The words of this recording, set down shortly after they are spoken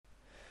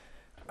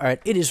Alright,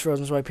 it is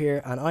FrOzenSwipe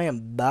here, and I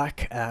am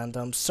back, and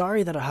I'm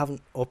sorry that I haven't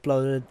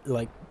uploaded,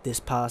 like, this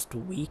past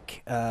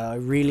week. I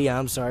really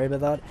am sorry about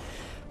that,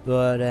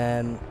 but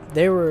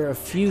there were a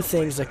few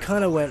things that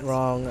kind of went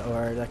wrong,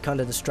 or that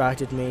kind of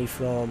distracted me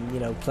from,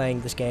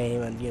 playing this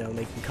game and,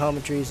 making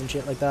commentaries and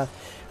shit like that.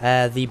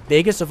 The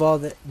biggest of all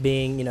that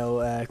being,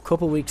 a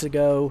couple weeks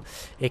ago,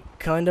 it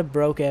kind of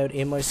broke out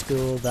in my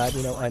school that,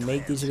 I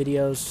make these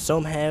videos.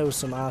 Somehow,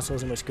 some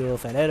assholes in my school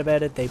found out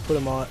about it. They put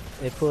them on.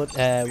 They put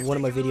one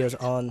of my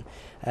videos on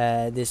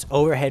this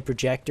overhead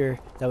projector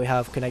that we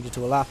have connected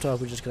to a laptop,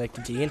 which is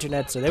connected to the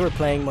internet. So they were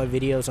playing my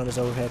videos on this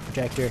overhead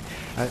projector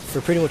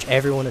for pretty much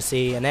everyone to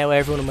see, and now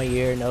everyone in my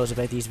year knows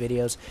about these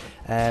videos,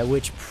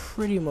 which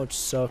pretty much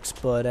sucks.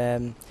 But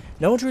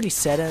no one's really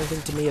said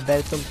anything to me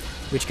about them,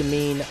 which can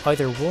mean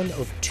either one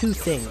of two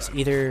things.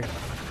 Either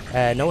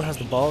no one has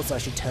the balls to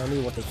actually tell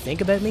me what they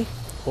think about me,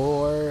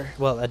 or,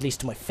 well, at least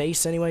to my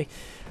face anyway,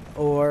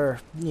 or,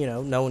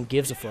 no one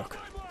gives a fuck.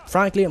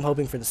 Frankly, I'm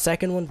hoping for the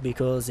second one,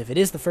 because if it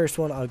is the first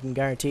one, I can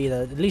guarantee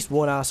that at least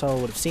one asshole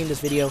would have seen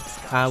this video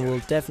and will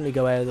definitely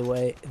go out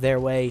of their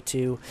way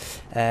to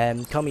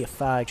call me a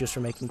fag just for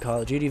making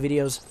Call of Duty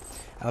videos.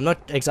 I'm not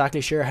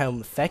exactly sure how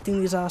I'm affecting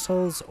these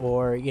assholes,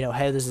 or,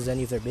 how this is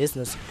any of their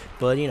business,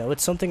 but,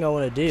 it's something I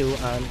want to do,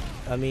 and,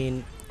 I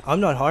mean, I'm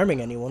not harming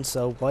anyone,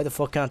 so why the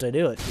fuck can't I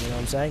do it, you know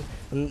what I'm saying?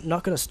 I'm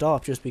not going to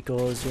stop just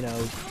because,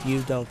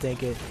 you don't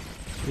think it,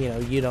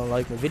 you don't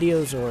like my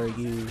videos, or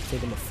you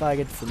think I'm a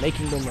faggot for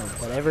making them, or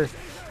whatever,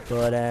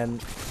 but, I'm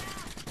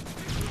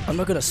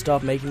not going to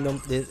stop making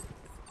them.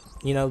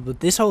 But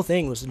this whole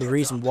thing was the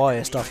reason why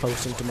I stopped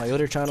posting to my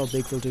other channel,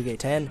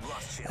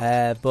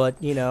 Bigfull2K10. But,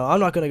 I'm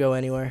not going to go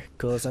anywhere,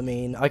 because, I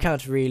mean, I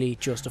can't really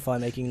justify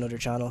making another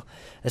channel,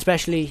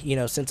 especially,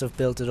 since I've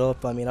built it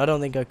up. I mean, I don't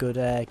think I could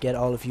get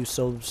all of you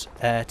subs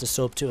to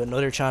sub to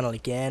another channel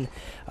again.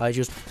 It's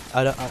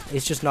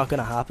just not going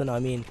to happen. I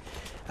mean,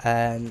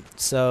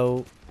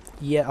 so,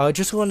 yeah, I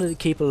just wanted to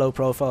keep a low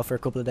profile for a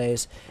couple of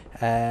days.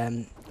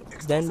 Then,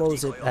 what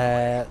was it,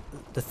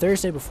 the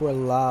Thursday before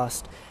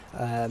last,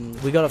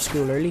 we got off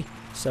school early,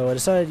 so I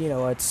decided,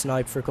 I'd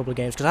snipe for a couple of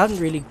games, because I hadn't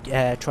really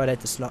tried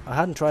out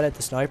the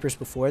snipers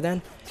before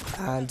then.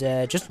 And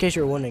just in case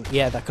you were wondering,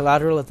 yeah, that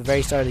collateral at the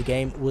very start of the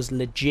game was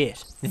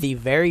legit. The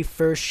very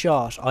first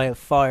shot I have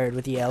fired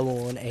with the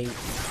L1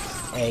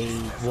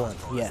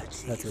 A1, yeah,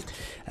 that's it.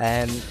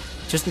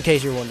 Just in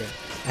case you're wondering,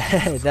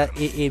 that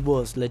it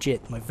was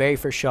legit. My very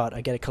first shot,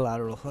 I get a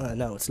collateral.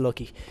 No, it's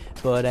lucky,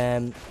 but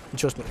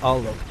trust me, all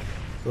luck.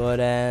 But,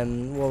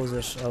 what was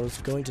it? I was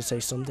going to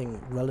say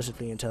something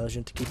relatively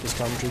intelligent to keep this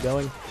commentary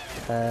going.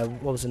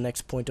 What was the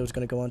next point I was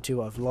going to go on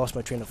to? I've lost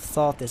my train of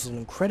thought. This is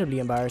incredibly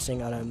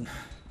embarrassing, and I'm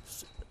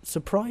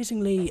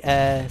surprisingly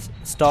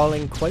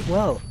stalling quite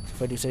well,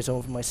 if I do say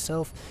so for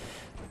myself.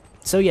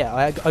 So, yeah,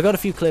 I got a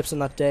few clips on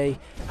that day,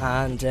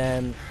 and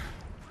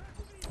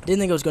didn't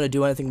think I was going to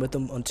do anything with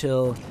them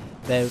until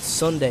about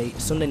Sunday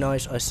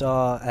night. I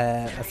saw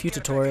a few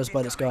tutorials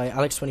by this guy,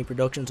 Alex20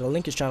 Productions. I'll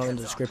link his channel in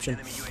the description,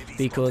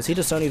 because he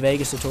does Sony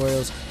Vegas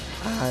tutorials,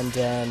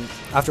 and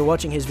after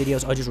watching his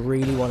videos, I just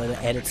really wanted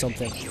to edit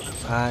something,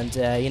 and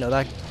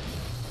that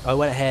I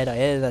went ahead, I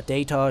edited that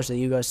Daytage that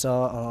you guys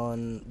saw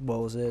on, what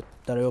was it,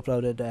 that I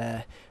uploaded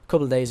a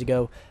couple of days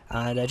ago,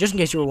 and just in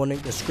case you were wondering,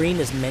 the screen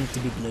is meant to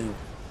be blue.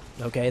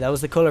 Okay, that was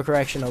the color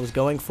correction I was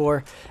going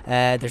for.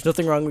 There's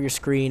nothing wrong with your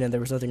screen, and there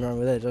was nothing wrong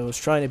with it. I was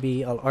trying to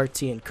be all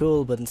artsy and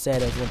cool, but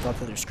instead everyone thought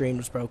that their screen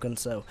was broken.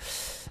 So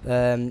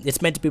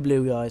it's meant to be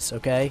blue, guys.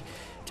 Okay,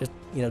 just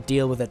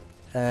deal with it.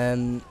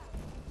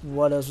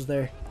 What else was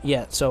there?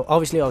 Yeah, so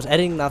obviously I was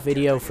editing that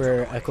video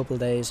for a couple of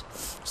days,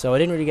 so I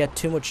didn't really get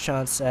too many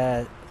chances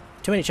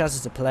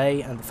to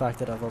play, and the fact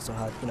that I've also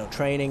had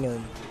training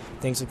and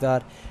things like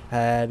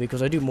that,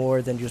 because I do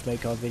more than just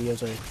make COD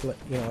videos.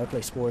 I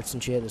play sports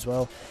and shit as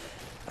well,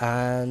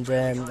 and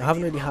I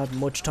haven't really had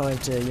much time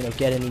to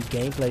get any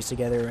gameplays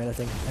together or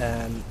anything.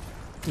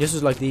 This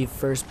is like the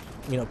first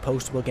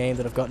postable game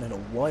that I've gotten in a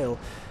while,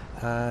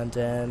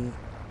 and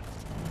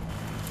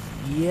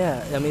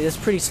yeah, I mean, it's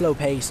pretty slow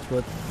paced,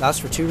 but that's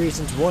for two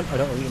reasons. One, I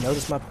don't really know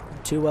this map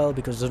too well,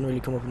 because it doesn't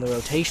really come up in the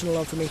rotation a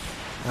lot for me,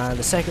 and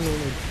the second one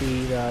would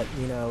be that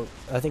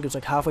I think it was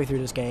like halfway through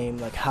this game,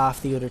 like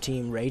half the other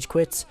team rage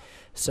quits.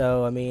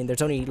 So I mean,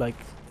 there's only like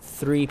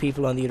 3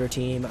 people on the other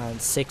team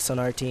and 6 on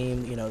our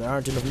team. There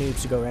aren't enough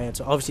noobs to go around,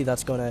 so obviously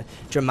that's going to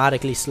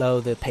dramatically slow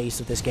the pace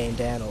of this game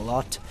down a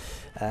lot.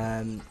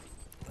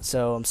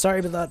 So I'm sorry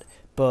about that,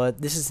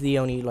 but this is the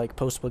only like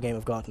postable game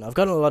I've gotten. I've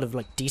gotten a lot of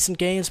like decent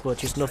games, but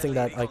just nothing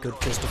that I could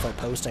justify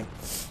posting.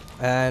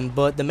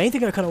 But the main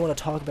thing I kind of want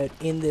to talk about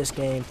in this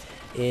game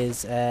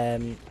is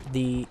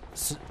the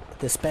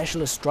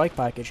Specialist Strike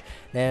package.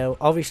 Now,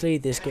 obviously,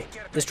 this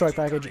strike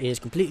package is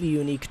completely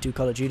unique to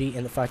Call of Duty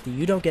in the fact that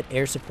you don't get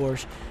air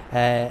support,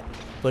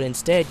 but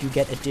instead you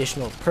get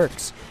additional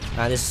perks.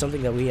 And this is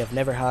something that we have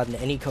never had in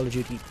any Call of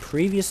Duty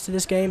previous to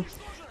this game,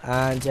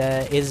 and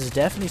it is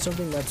definitely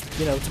something that's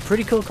it's a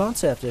pretty cool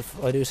concept,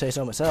 if I do say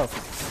so myself.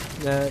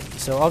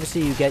 So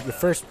obviously you get your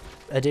first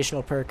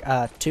additional perk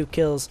at 2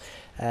 kills,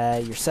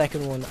 your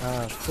second one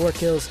at 4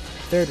 kills,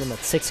 third one at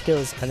 6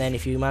 kills, and then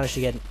if you manage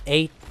to get an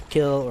 8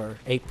 kill or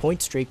 8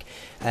 point streak,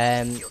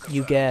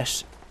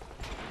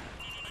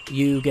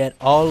 you get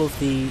all of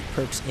the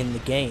perks in the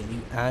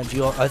game, and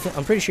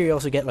I'm pretty sure you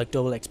also get like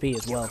double XP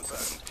as well.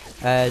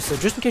 So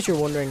just in case you're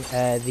wondering,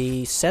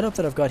 the setup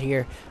that I've got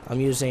here, I'm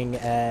using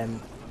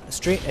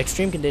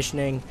extreme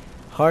conditioning,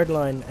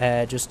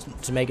 hardline, just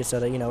to make it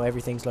so that, you know,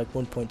 everything's like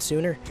 1 point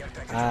sooner,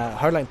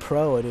 hardline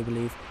pro I do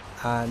believe,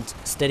 and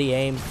steady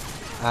aim,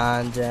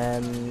 and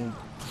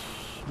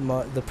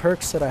the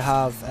perks that I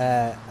have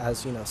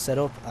as you know set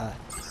up, I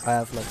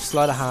have like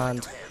sleight of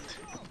hand,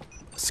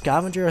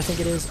 scavenger I think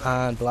it is,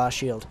 and blast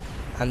shield,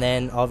 and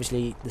then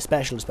obviously the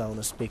specialist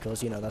bonus,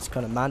 because you know that's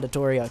kind of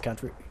mandatory. I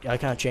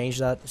can't change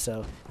that,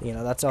 so you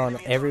know that's on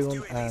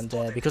everyone, and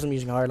because I'm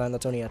using hardline,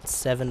 that's only at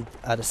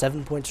a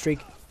 7 point streak,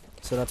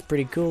 so that's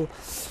pretty cool.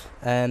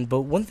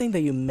 But one thing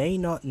that you may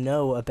not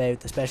know about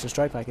the special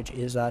strike package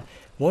is that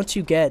once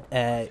you get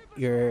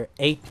your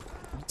 8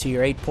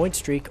 point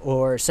streak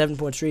or 7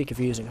 point streak if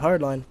you're using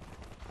hardline,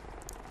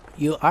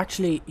 you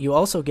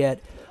also get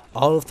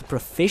all of the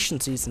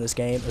proficiencies in this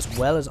game, as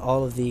well as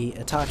all of the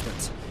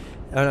attachments.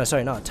 Oh no,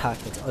 sorry, not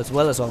attachments, as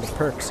well as all the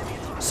perks.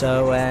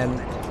 So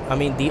I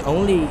mean, the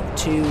only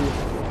two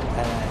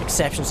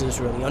exceptions to this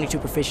rule, the only two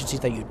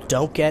proficiencies that you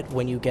don't get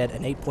when you get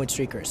an 8 point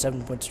streak or a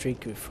 7 point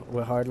streak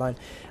with hardline.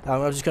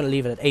 I'm just going to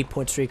leave it at 8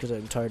 point streak because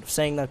I'm tired of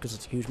saying that because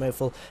it's a huge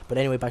mouthful. But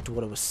anyway, back to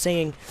what I was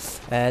saying.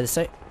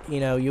 You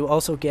know, you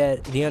also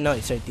get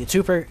the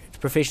two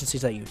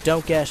proficiencies that you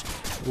don't get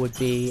would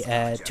be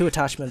 2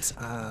 attachments,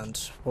 and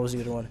what was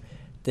the other one?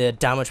 The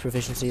damage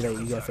proficiency that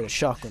you get for the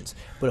shotguns.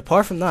 But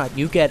apart from that,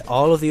 you get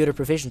all of the other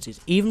proficiencies,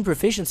 even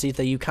proficiencies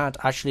that you can't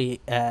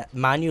actually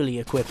manually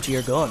equip to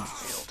your gun.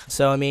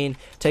 So I mean,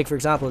 take for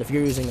example, if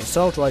you're using an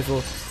assault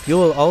rifle, you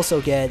will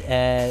also get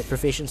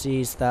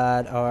proficiencies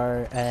that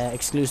are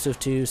exclusive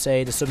to,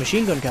 say, the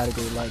submachine gun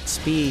category, like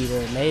speed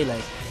or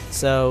melee.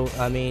 So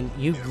I mean,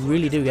 you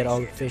really do get all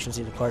the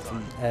proficiencies apart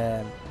from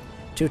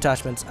 2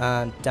 attachments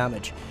and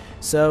damage.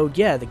 So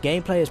yeah, the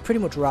gameplay is pretty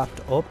much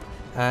wrapped up.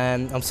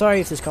 I'm sorry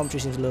if this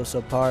commentary seems a little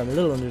subpar, I'm a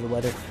little under the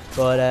weather,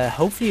 but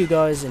hopefully you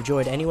guys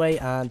enjoyed anyway,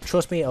 and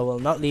trust me, I will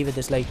not leave it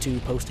this late to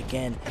post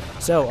again.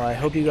 So I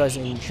hope you guys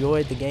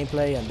enjoyed the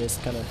gameplay and this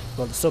kind of,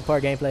 well, the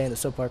subpar gameplay and the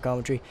subpar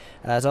commentary.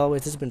 As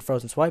always, this has been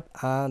FrOzenSwipe,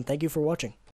 and thank you for watching.